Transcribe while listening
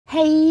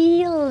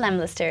Hey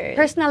lemlisters!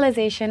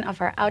 Personalization of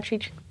our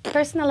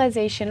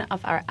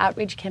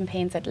outreach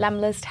campaigns at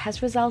Lemlist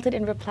has resulted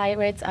in reply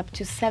rates up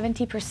to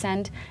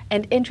 70%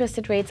 and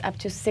interested rates up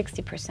to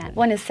 60%.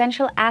 One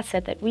essential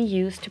asset that we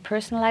use to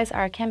personalize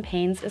our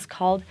campaigns is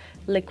called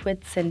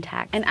liquid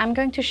syntax. And I'm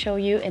going to show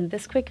you in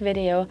this quick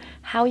video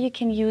how you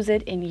can use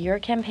it in your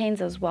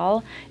campaigns as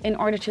well in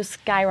order to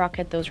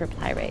skyrocket those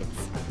reply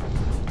rates.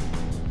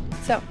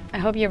 So I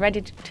hope you're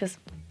ready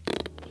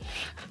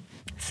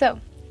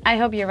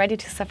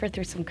to suffer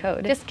through some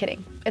code. Just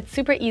kidding. It's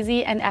super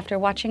easy, and after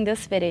watching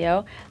this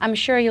video, I'm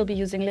sure you'll be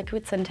using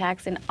liquid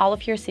syntax in all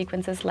of your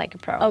sequences like a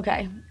pro.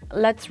 Okay,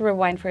 let's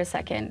rewind for a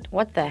second.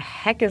 What the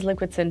heck is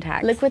liquid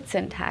syntax? Liquid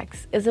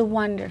syntax is a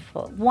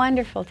wonderful,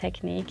 wonderful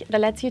technique that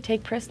lets you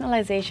take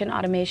personalization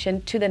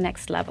automation to the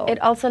next level.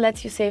 It also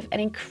lets you save an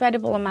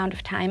incredible amount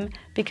of time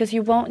because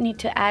you won't need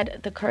to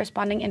add the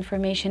corresponding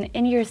information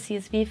in your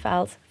CSV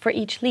files for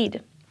each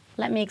lead.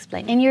 Let me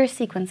explain. In your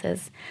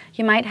sequences,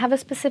 you might have a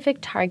specific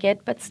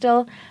target, but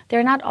still,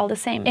 they're not all the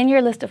same. In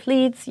your list of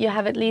leads, you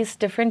have at least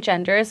different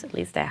genders, at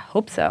least I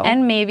hope so,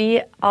 and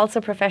maybe also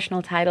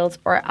professional titles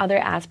or other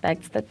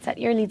aspects that set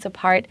your leads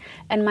apart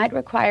and might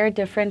require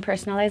different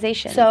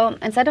personalization. So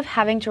instead of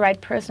having to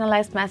write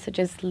personalized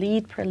messages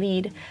lead per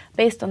lead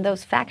based on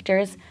those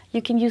factors,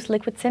 you can use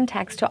liquid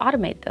syntax to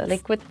automate this.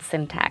 Liquid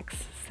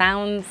syntax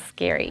sounds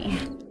scary.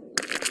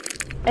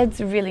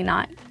 It's really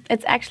not.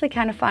 It's actually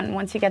kind of fun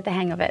once you get the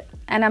hang of it.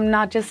 And I'm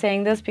not just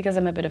saying this because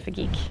I'm a bit of a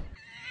geek.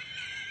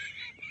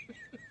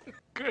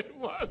 Good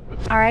one.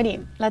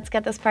 Alrighty, let's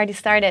get this party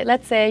started.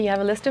 Let's say you have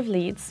a list of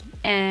leads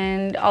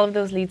and all of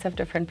those leads have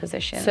different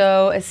positions.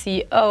 So a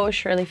CEO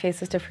surely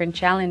faces different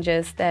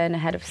challenges than a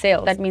head of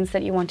sales. That means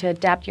that you want to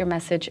adapt your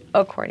message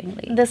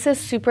accordingly. This is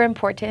super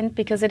important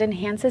because it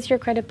enhances your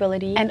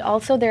credibility and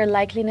also their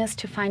likeliness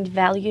to find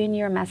value in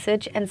your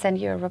message and send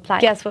you a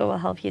reply. Guess what will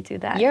help you do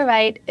that? You're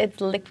right, it's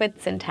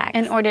liquid syntax.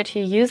 In order to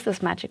use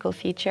this magical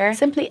feature,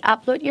 simply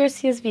upload your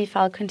CSV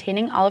file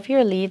containing all of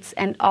your leads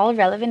and all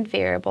relevant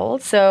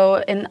variables.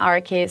 So in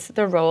our case,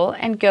 the role,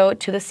 and go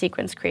to the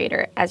sequence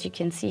creator, as you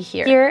can see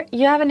here. Here,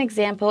 you have an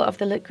example of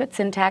the liquid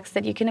syntax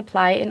that you can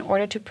apply in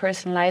order to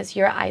personalize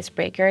your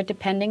icebreaker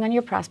depending on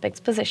your prospect's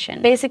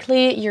position.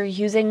 Basically, you're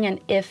using an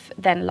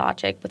if-then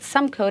logic with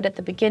some code at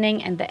the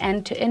beginning and the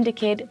end to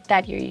indicate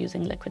that you're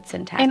using liquid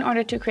syntax. In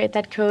order to create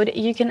that code,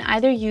 you can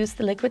either use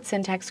the liquid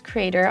syntax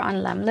creator on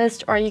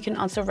Lemlist, or you can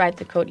also write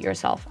the code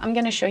yourself. I'm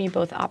going to show you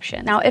both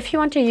options. Now, if you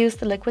want to use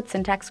the liquid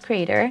syntax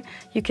creator,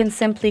 you can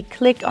simply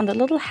click on the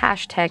little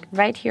hashtag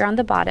right here on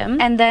the bottom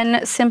and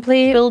then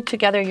simply build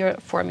together your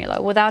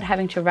formula without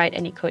having to write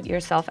any code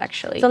yourself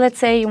actually. So let's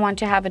say you want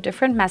to have a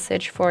different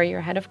message for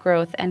your head of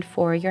growth and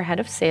for your head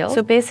of sales.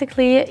 So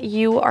basically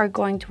you are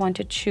going to want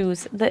to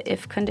choose the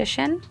if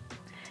condition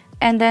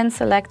and then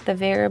select the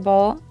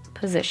variable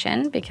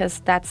position, because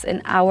that's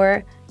in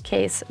our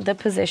case the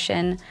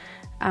position,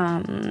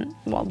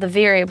 the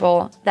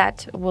variable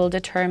that will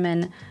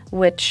determine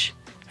which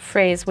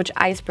phrase, which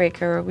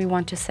icebreaker we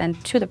want to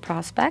send to the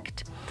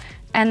prospect.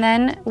 And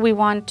then we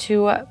want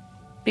to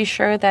be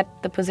sure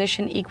that the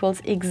position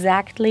equals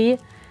exactly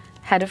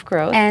head of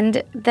growth.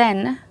 And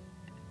then,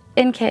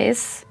 in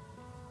case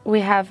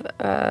we have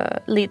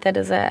a lead that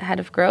is a head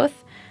of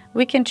growth,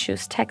 we can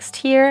choose text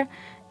here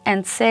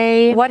and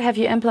say, what have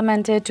you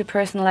implemented to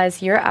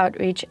personalize your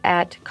outreach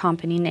at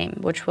company name,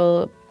 which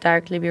will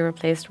directly be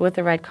replaced with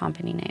the right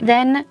company name.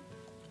 Then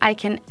I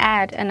can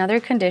add another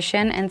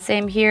condition, and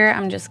same here,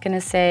 I'm just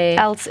gonna say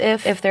else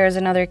if there is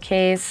another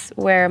case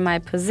where my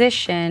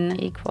position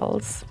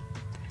equals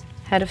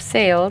head of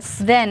sales,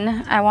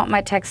 then I want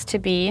my text to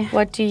be,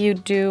 what do you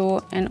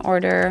do in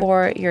order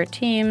for your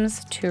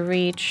teams to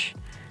reach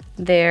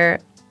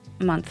their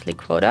monthly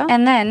quota?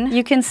 And then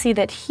you can see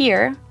that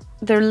here,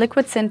 the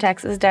liquid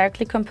syntax is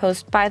directly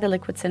composed by the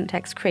liquid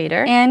syntax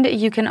creator. And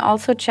you can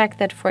also check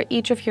that for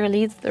each of your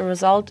leads, the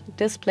result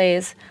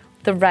displays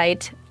the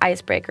right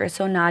icebreaker.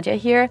 So Nadia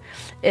here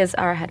is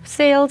our head of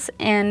sales,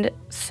 and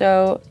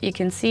so you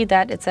can see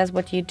that it says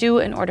what you do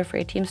in order for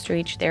your teams to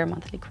reach their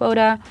monthly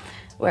quota,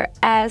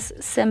 whereas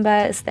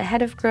Simba is the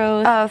head of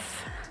growth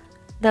of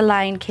the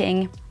Lion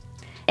King,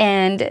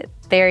 and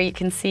there you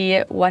can see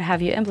what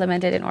have you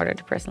implemented in order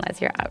to personalize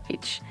your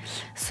outreach.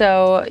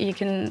 So you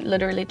can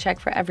literally check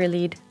for every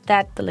lead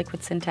that the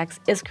liquid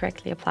syntax is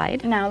correctly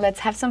applied. Now let's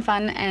have some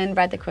fun and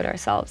write the code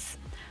ourselves.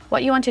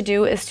 What you want to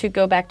do is to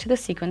go back to the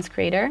sequence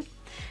creator,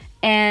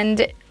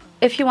 and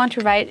if you want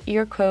to write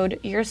your code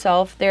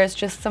yourself, there's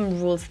just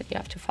some rules that you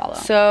have to follow.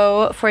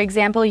 So for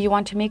example, you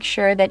want to make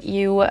sure that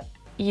you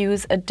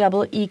use a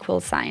double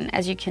equal sign,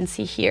 as you can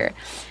see here,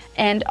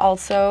 and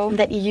also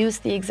that you use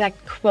the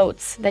exact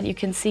quotes that you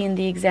can see in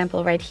the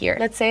example right here.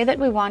 Let's say that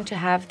we want to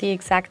have the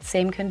exact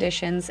same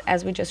conditions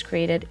as we just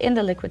created in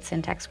the liquid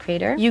syntax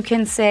creator. You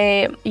can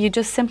say, you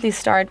just simply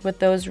start with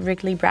those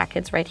wriggly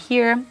brackets right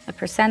here, a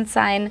 %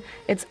 sign.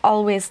 It's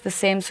always the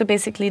same. So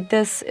basically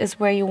this is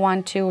where you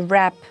want to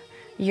wrap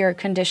your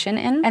condition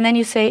in. And then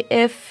you say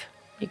if,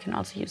 you can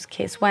also use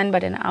case when,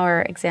 but in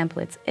our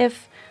example it's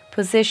if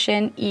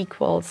position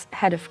equals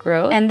head of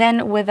growth. And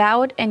then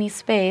without any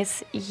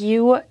space,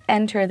 you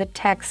enter the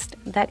text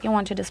that you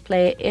want to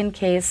display in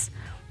case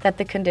that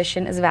the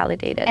condition is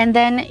validated. And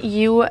then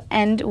you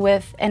end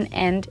with an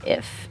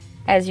endif,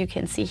 as you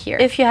can see here.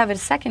 If you have a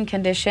second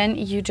condition,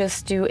 you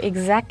just do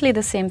exactly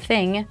the same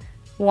thing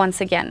once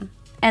again.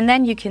 And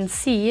then you can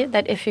see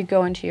that if you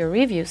go into your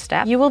review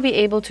step, you will be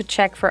able to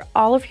check for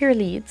all of your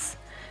leads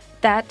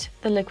that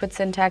the liquid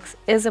syntax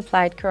is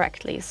applied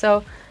correctly.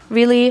 So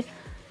really,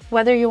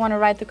 whether you want to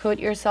write the code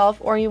yourself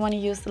or you want to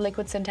use the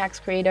liquid syntax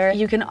creator,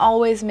 you can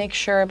always make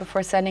sure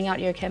before sending out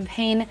your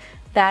campaign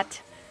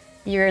that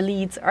your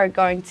leads are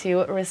going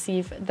to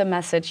receive the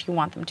message you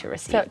want them to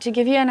receive. So to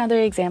give you another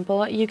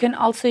example, you can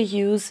also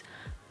use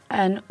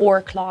an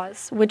or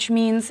clause, which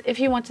means if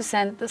you want to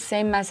send the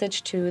same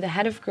message to the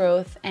head of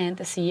growth and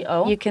the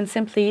CEO, you can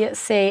simply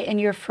say in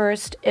your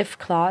first if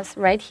clause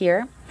right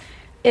here,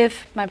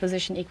 if my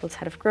position equals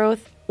head of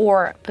growth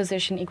or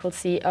position equals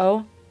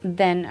CEO,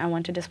 then I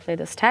want to display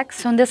this text.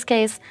 So in this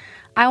case,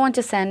 I want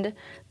to send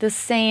the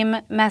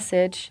same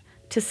message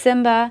to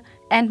Simba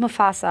and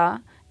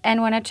Mufasa.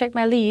 And when I check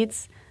my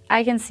leads,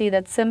 I can see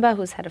that Simba,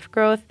 who's head of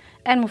growth,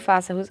 and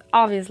Mufasa, who's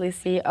obviously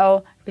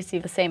CEO,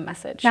 receive the same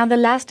message. Now, the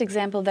last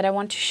example that I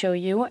want to show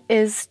you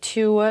is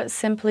to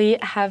simply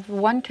have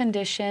one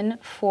condition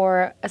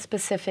for a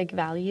specific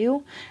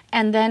value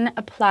and then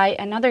apply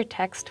another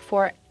text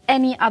for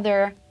any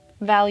other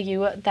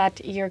value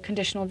that your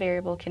conditional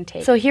variable can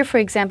take. So here, for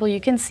example, you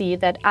can see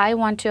that I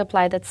want to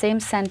apply that same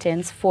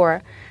sentence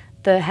for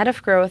the head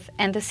of growth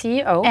and the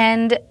CEO.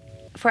 And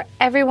for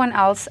everyone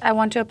else, I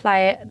want to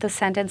apply the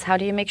sentence, how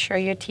do you make sure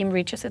your team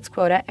reaches its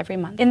quota every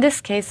month? In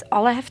this case,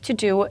 all I have to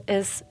do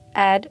is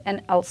add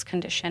an else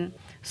condition.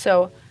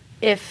 So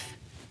if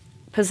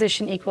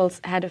position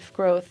equals head of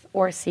growth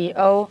or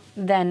CEO,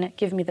 then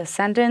give me the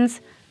sentence.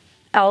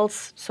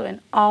 Else, so in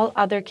all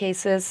other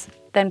cases,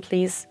 then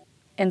please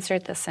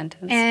insert this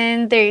sentence.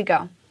 And there you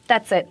go.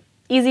 That's it.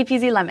 Easy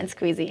peasy lemon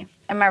squeezy.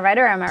 Am I right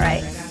or am I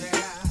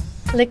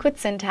right? Liquid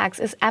syntax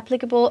is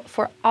applicable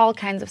for all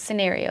kinds of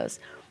scenarios,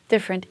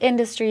 different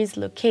industries,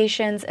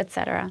 locations,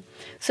 etc.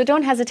 So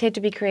don't hesitate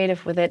to be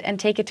creative with it and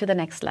take it to the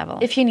next level.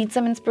 If you need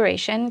some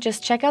inspiration,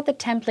 just check out the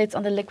templates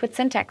on the Liquid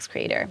Syntax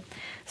Creator.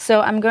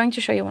 So I'm going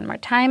to show you one more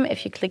time.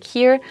 If you click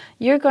here,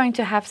 you're going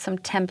to have some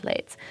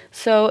templates.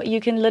 So you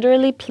can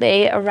literally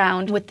play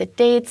around with the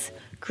dates,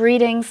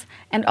 greetings,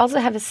 and also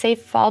have a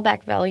safe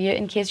fallback value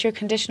in case your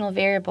conditional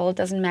variable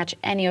doesn't match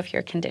any of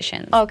your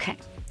conditions. Okay,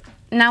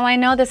 now I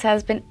know this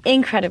has been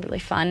incredibly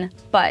fun,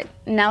 but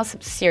now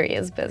some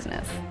serious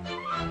business.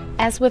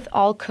 As with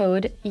all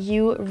code,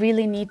 you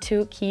really need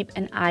to keep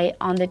an eye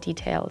on the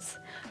details.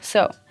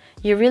 So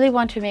you really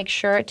want to make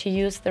sure to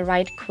use the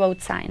right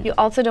quote sign. You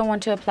also don't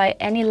want to apply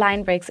any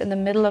line breaks in the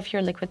middle of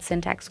your liquid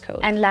syntax code.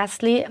 And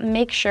lastly,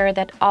 make sure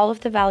that all of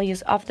the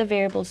values of the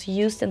variables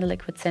used in the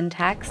liquid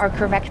syntax are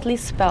correctly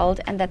spelled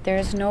and that there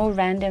is no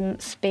random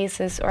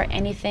spaces or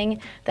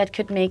anything that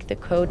could make the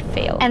code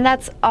fail. And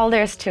that's all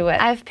there is to it.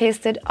 I've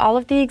pasted all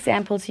of the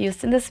examples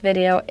used in this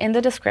video in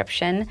the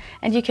description,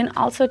 and you can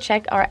also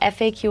check our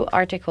FAQ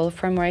article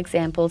for more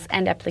examples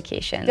and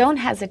applications. Don't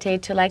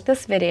hesitate to like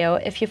this video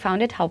if you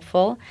found it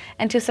helpful,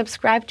 and to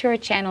subscribe to our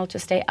channel to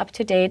stay up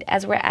to date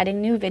as we're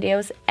adding new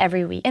videos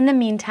every week. In the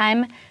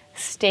meantime,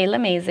 stay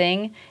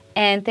amazing,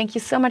 and thank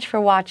you so much for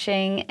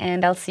watching,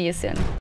 and I'll see you soon.